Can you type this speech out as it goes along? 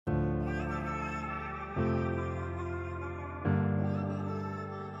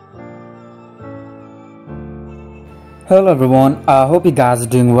Hello everyone, I hope you guys are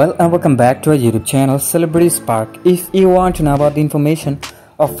doing well and welcome back to our YouTube channel Celebrity Spark. If you want to know about the information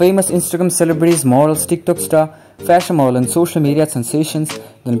of famous Instagram celebrities, models, TikTok star, fashion model and social media sensations,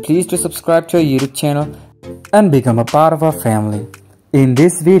 then please do subscribe to our YouTube channel and become a part of our family. In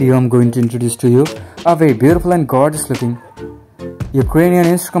this video, I'm going to introduce to you a very beautiful and gorgeous looking Ukrainian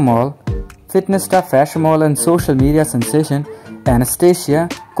Instagram model, fitness star, fashion model and social media sensation Anastasia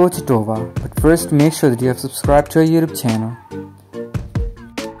Kochetova. But first, make sure that you have subscribed to our YouTube channel.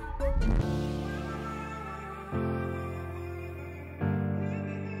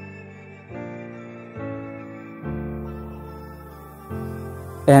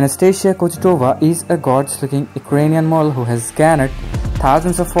 Anastasia Kochetova is a gorgeous-looking Ukrainian model who has garnered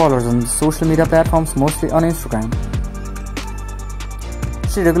thousands of followers on social media platforms, mostly on Instagram.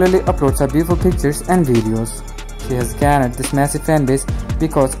 She regularly uploads her beautiful pictures and videos. She has garnered this massive fan base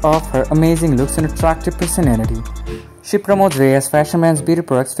because of her amazing looks and attractive personality. She promotes various fashion brands, beauty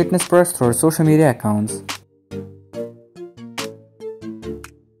products, fitness products through her social media accounts.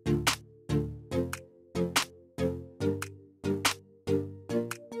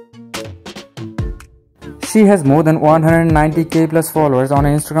 She has more than 190k plus followers on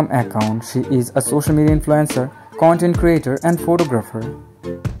her Instagram account. She is a social media influencer, content creator and photographer.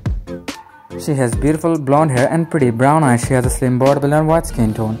 She has beautiful blonde hair and pretty brown eyes. She has a slim body build and white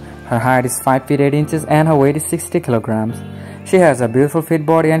skin tone. Her height is 5 feet 8 inches and her weight is 60 kilograms. She has a beautiful fit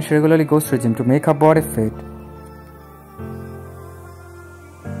body and she regularly goes to the gym to make her body fit.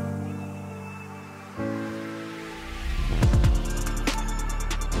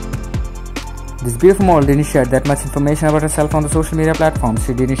 This beautiful model didn't share that much information about herself on the social media platforms.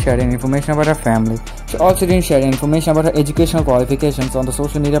 She didn't share any information about her family. She also didn't share any information about her educational qualifications on the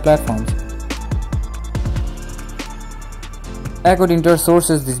social media platforms. According to her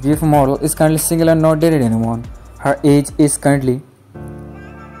sources, this beautiful model is currently single and not dated anyone. Her age is currently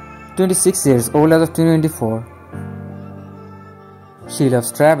 26 years old as of 2024. She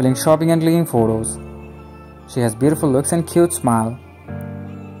loves traveling, shopping and clicking photos. She has beautiful looks and cute smile.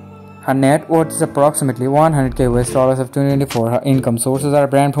 Her net worth is approximately 100k US dollars of 2024. Her income sources are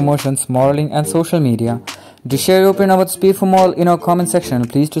brand promotions, modeling and social media. Do share your opinion about this beautiful model in our comment section and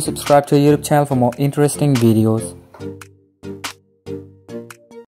please do subscribe to our YouTube channel for more interesting videos.